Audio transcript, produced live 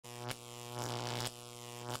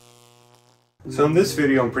So in this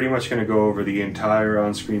video, I'm pretty much going to go over the entire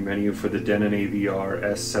on-screen menu for the Denon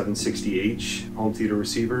AVR-S760H home theater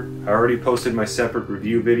receiver. I already posted my separate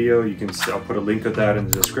review video. I'll put a link of that in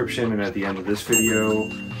the description and at the end of this video.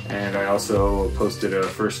 And I also posted a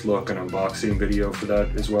first look and unboxing video for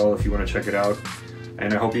that as well if you want to check it out.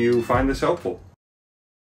 And I hope you find this helpful.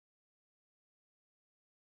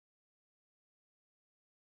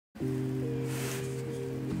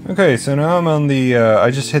 Okay, so now I'm on the,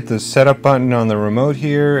 I just hit the setup button on the remote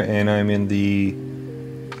here, and I am in the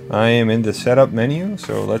setup menu.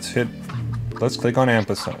 So let's click on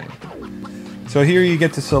ampersand. So here you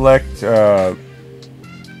get to select, I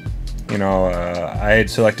had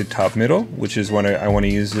selected top middle, which is when I want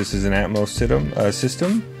to use this as an Atmos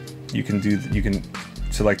system. You can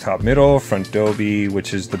select top middle, front Dolby,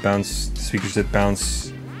 which is the speakers that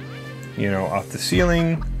bounce, off the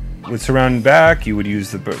ceiling. With surround and back, you would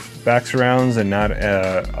use the back surrounds and not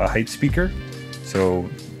a height speaker. So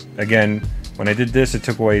again, when I did this, it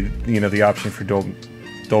took away the option for Dolby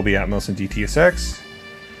Atmos and DTS:X.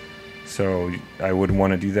 So I wouldn't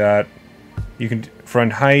want to do that. You can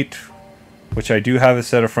front height, which I do have a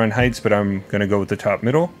set of front heights, but I'm going to go with the top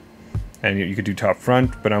middle. And you could do top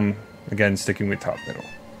front, but I'm again sticking with top middle.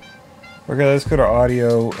 Okay, let's go to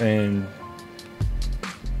audio and.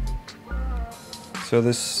 So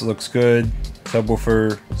this looks good.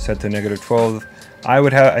 Subwoofer set to -12.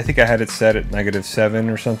 I think I had it set at -7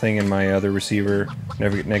 or something in my other receiver,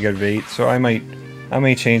 -8. So I may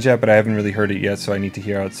change that, but I haven't really heard it yet, so I need to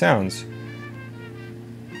hear how it sounds.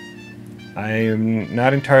 I am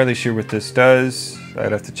not entirely sure what this does.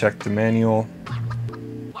 I'd have to check the manual,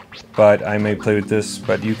 but I may play with this.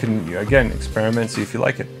 But you can again experiment, see if you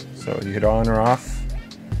like it. So you hit on or off.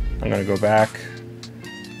 I'm gonna go back.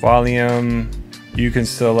 Volume. You can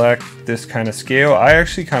select this kind of scale. I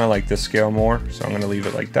actually kind of like this scale more, so I'm going to leave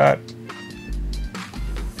it like that.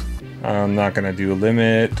 I'm not going to do a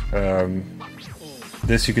limit.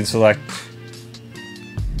 This you can select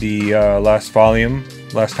the last volume.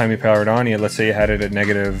 Last time you powered on, let's say you had it at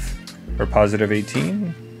negative or positive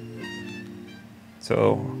 18.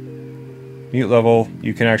 So mute level,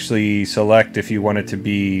 you can actually select if you want it to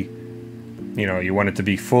be, you want it to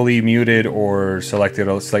be fully muted or selected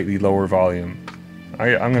a slightly lower volume.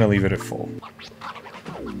 I'm going to leave it at full.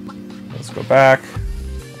 Let's go back.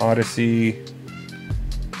 Odyssey.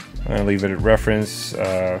 I'm going to leave it at reference.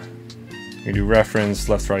 You do reference,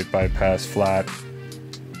 left, right, bypass, flat.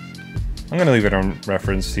 I'm going to leave it on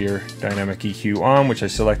reference here. Dynamic EQ on, which I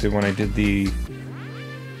selected when I did the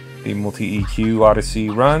multi-EQ Odyssey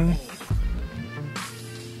run.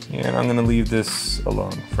 And I'm going to leave this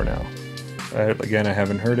alone for now. Again, I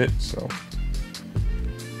haven't heard it, so...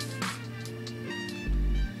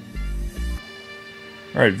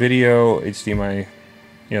 Alright, video, HDMI,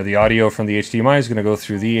 the audio from the HDMI is going to go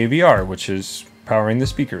through the AVR, which is powering the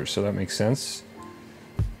speakers, so that makes sense.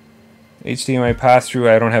 HDMI pass-through,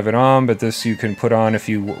 I don't have it on, but this you can put on if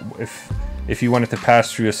you want it to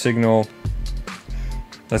pass through a signal.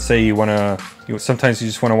 Let's say sometimes you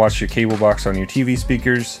just want to watch your cable box on your TV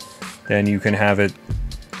speakers, then you can have it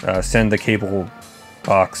send the cable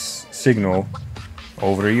box signal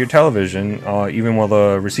over to your television, even while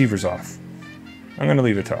the receiver's off. I'm going to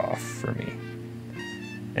leave it to off for me.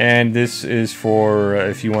 And this is for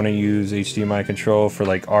if you want to use HDMI control for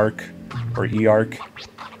like ARC or eARC.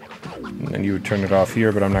 And then you would turn it off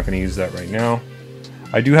here, but I'm not going to use that right now.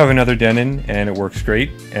 I do have another Denon and it works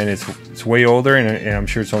great. And it's way older and I'm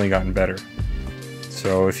sure it's only gotten better.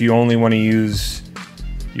 So if you only want to use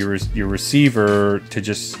your receiver to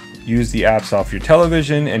just use the apps off your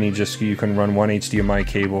television and you can run one HDMI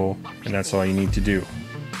cable and that's all you need to do.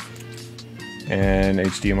 And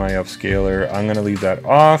HDMI upscaler, I'm going to leave that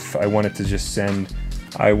off. I want it to just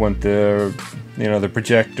I want the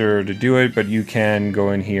projector to do it, but you can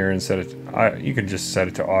go in here and set it, you can just set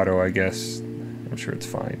it to auto, I guess. I'm sure it's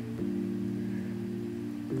fine.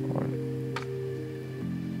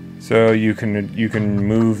 So you can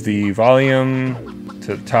move the volume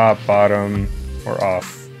to top, bottom, or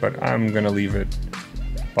off, but I'm going to leave it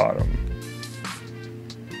bottom.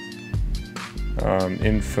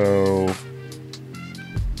 Info.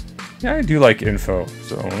 Yeah, I do like info,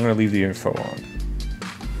 so I'm going to leave the info on.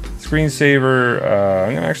 Screensaver,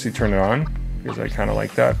 I'm going to actually turn it on, because I kind of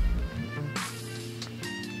like that.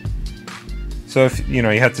 So if, you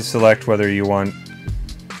have to select whether you want...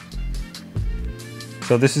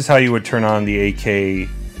 So this is how you would turn on the 8K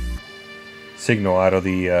signal out of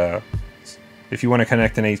the... if you want to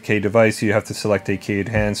connect an 8K device, you have to select 8K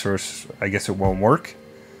Enhanced, or I guess it won't work.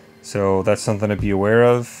 So that's something to be aware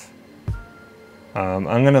of. I'm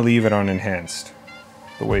going to leave it on enhanced,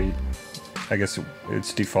 the way I guess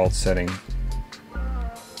its default setting.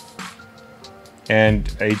 And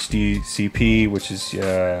HDCP, which is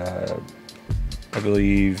I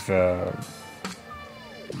believe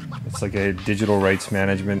it's like a digital rights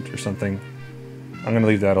management or something. I'm gonna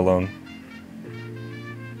leave that alone.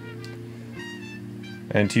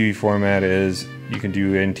 And TV format is, you can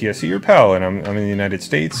do NTSC or PAL, and I'm in the United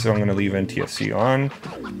States, so I'm gonna leave NTSC on.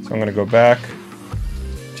 So I'm gonna go back,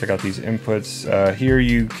 check out these inputs. Here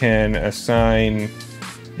you can assign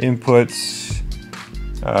inputs.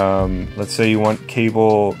 Let's say you want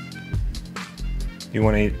cable. You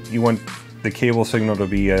want the cable signal to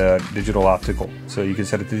be digital optical. So you can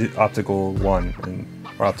set it to optical 1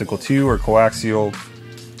 or optical 2 or coaxial,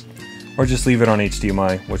 or just leave it on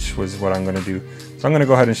HDMI, which was what I'm going to do. So I'm going to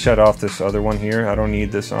go ahead and shut off this other one here. I don't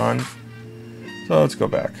need this on. So let's go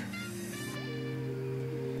back.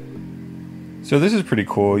 So this is pretty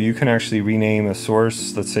cool. You can actually rename a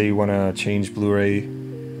source. Let's say you want to change Blu-ray.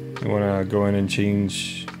 You want to go in and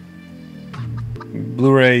change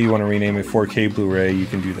Blu-ray. You want to rename it 4K Blu-ray. You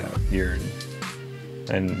can do that here.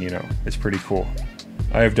 And you know, it's pretty cool.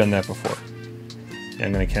 I have done that before.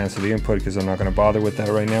 I'm going to cancel the input because I'm not going to bother with that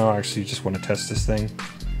right now. I actually just want to test this thing.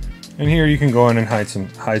 And here you can go in and hide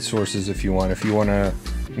sources if you want. If you want to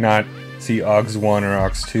not see AUX 1 or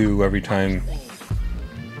AUX 2 every time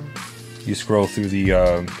you scroll through the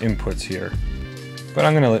inputs here. But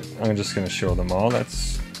I'm just gonna show them all.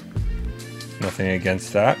 That's nothing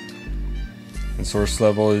against that. And source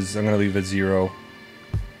level is, I'm gonna leave it 0.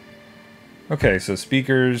 Okay, so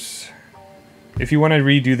speakers. If you want to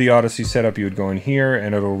redo the Odyssey setup, you would go in here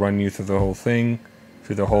and it'll run you through the whole thing,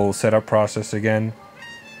 through the whole setup process again.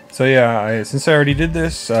 So yeah, since I already did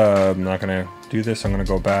this, I'm not gonna do this. I'm gonna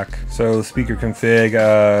go back. So speaker config.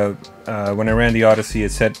 When I ran the Odyssey,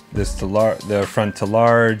 it set this to the front to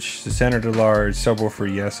large, the center to large,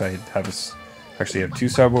 subwoofer. Yes, I actually have 2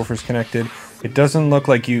 subwoofers connected. It doesn't look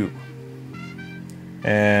like you.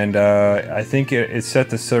 And I think it's set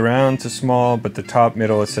the surround to small, but the top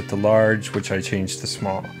middle is set to large, which I changed to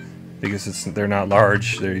small because they're not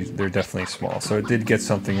large. They're definitely small. So it did get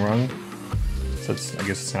something wrong. So I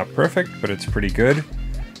guess it's not perfect, but it's pretty good.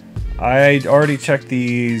 I already checked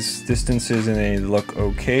these distances and they look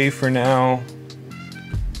okay for now.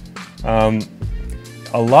 A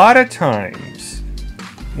lot of times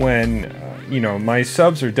when, you know, my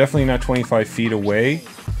subs are definitely not 25 feet away,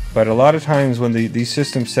 but a lot of times when these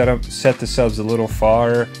systems set the subs a little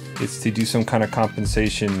far, it's to do some kind of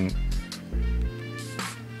compensation.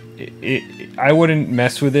 I wouldn't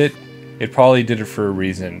mess with it. It probably did it for a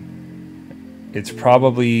reason. It's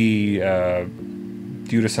probably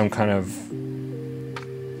due to some kind of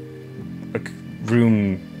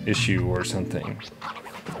room issue or something.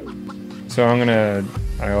 So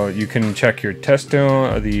you can check your test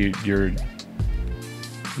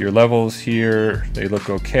your levels here. They look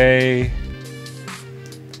okay.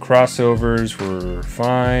 Crossovers were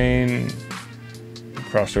fine.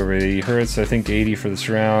 Crossover 80 Hertz. I think 80 for the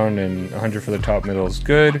surround and 100 for the top middle is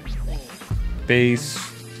good. Bass.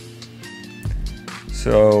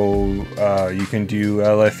 So you can do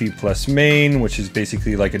LFE plus main, which is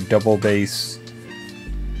basically like a double bass,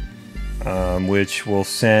 which will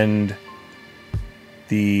send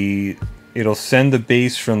it'll send the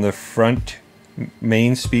bass from the front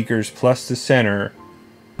main speakers plus the center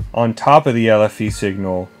on top of the LFE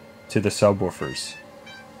signal to the subwoofers.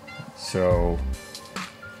 So,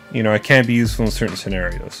 you know, it can be useful in certain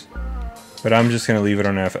scenarios, but I'm just going to leave it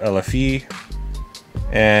on LFE.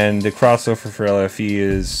 And the crossover for LFE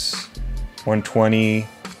is 120,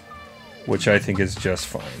 which I think is just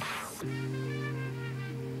fine.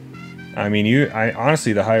 I mean,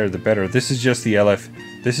 honestly, the higher the better. This is just the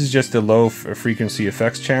this is just the low frequency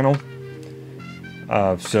effects channel.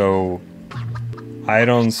 So I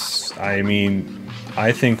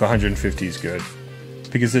think 150 is good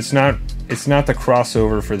because it's not the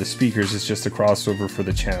crossover for the speakers. It's just the crossover for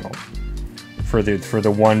the channel. For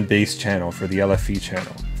the one bass channel, for the LFE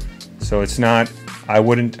channel. So it's not,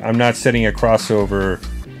 I'm not setting a crossover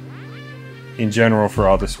in general for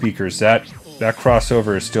all the speakers. That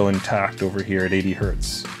crossover is still intact over here at 80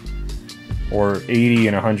 Hertz. Or 80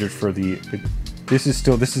 and 100 for this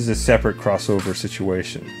is a separate crossover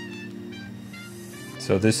situation.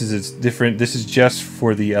 So this is different, this is just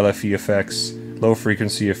for the LFE effects, low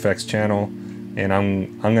frequency effects channel, and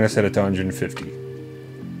I'm gonna set it to 150.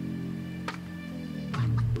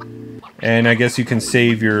 And I guess you can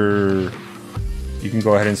go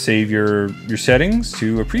ahead and save your settings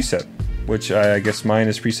to a preset, which I guess mine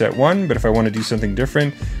is preset 1, but if I want to do something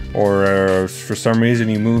different, or for some reason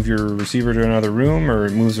you move your receiver to another room or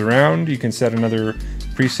it moves around, you can set another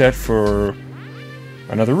preset for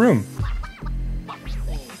another room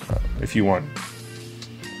if you want.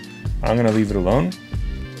 I'm going to leave it alone.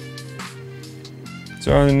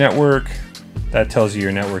 So on the network, that tells you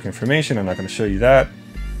your network information. I'm not going to show you that.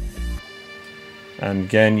 And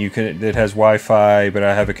again, it has Wi-Fi, but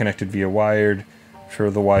I have it connected via wired. I'm sure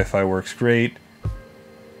the Wi-Fi works great.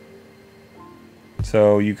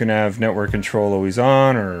 So you can have network control always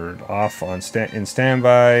on or off on in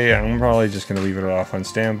standby. I'm probably just going to leave it off on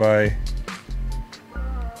standby.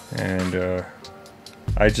 And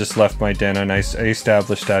I just left my Denon. I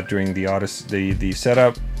established that during the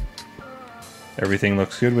setup. Everything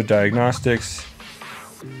looks good with diagnostics.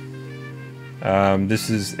 This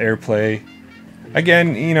is AirPlay.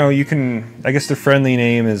 Again, you know, you can, I guess the friendly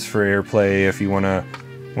name is for AirPlay. If you want to,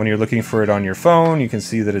 when you're looking for it on your phone, you can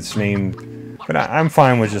see that it's named, but I'm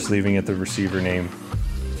fine with just leaving it the receiver name.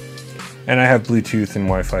 And I have Bluetooth and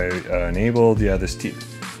Wi-Fi enabled. Yeah, this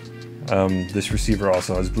receiver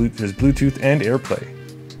also has Bluetooth and AirPlay.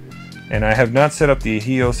 And I have not set up the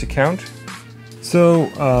Ahios account. So,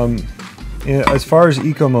 as far as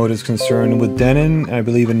eco mode is concerned, with Denon, I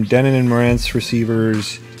believe in Denon and Marantz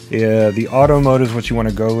receivers, the auto mode is what you want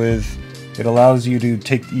to go with. It allows you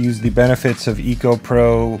to use the benefits of Eco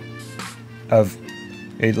Pro.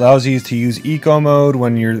 It allows you to use eco mode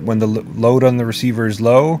when the load on the receiver is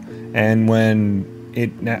low, and when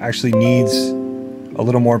it actually needs a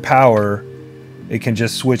little more power, it can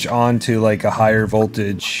just switch on to like a higher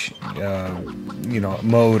voltage, you know,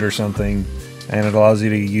 mode or something, and it allows you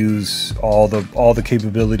to use all the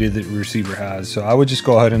capability that the receiver has. So I would just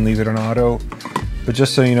go ahead and leave it on auto. But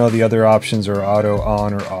just so you know, the other options are auto,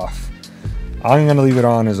 on, or off. I'm going to leave it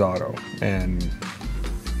on as auto. And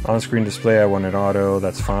on-screen display, I want it auto.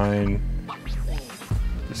 That's fine.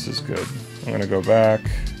 This is good. I'm going to go back.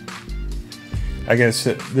 I guess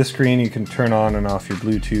this screen, you can turn on and off your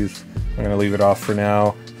Bluetooth. I'm going to leave it off for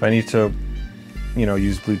now. If I need to, you know,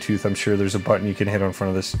 use Bluetooth, I'm sure there's a button you can hit on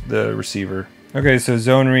front of the receiver. Okay, so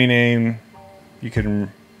zone rename. You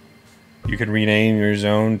can rename your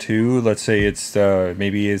zone too. Let's say it's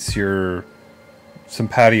maybe it's some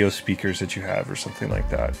patio speakers that you have or something like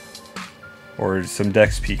that, or some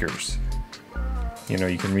deck speakers. You know,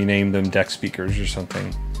 you can rename them deck speakers or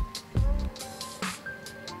something.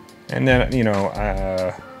 And then, you know,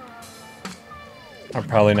 I'm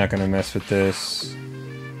probably not going to mess with this.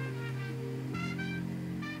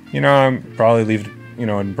 You know, I'm probably leave it, you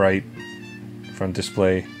know, in bright front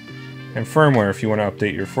display. And firmware, if you want to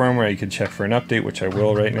update your firmware, you can check for an update, which I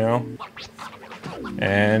will right now.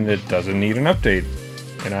 And it doesn't need an update.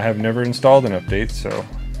 And I have never installed an update, so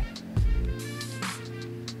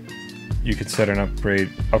you could set an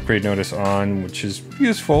upgrade notice on, which is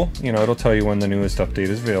useful. You know, it'll tell you when the newest update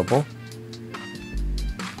is available.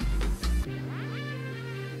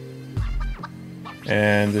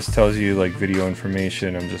 And this tells you like video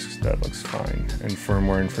information. That looks fine. And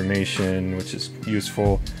firmware information, which is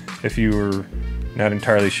useful. If you were not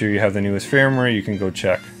entirely sure you have the newest firmware, you can go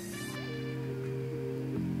check.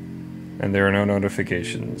 And there are no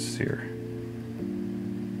notifications here.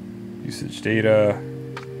 Usage data.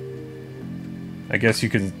 I guess you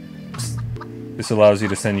can. This allows you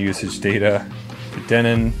to send usage data to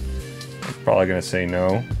Denon. I'm probably going to say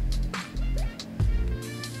no.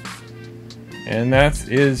 And that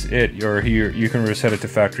is it. Or here, you can reset it to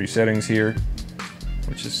factory settings here,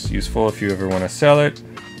 which is useful if you ever want to sell it.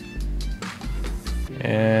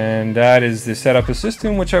 And that is the setup of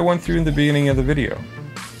system, which I went through in the beginning of the video.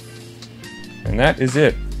 And that is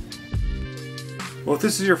it. Well, if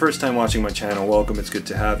this is your first time watching my channel, welcome. It's good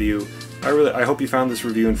to have you. I hope you found this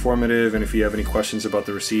review informative, and if you have any questions about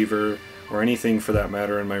the receiver or anything for that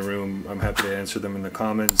matter in my room, I'm happy to answer them in the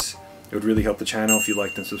comments. It would really help the channel if you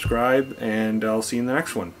liked and subscribe, and I'll see you in the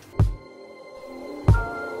next one.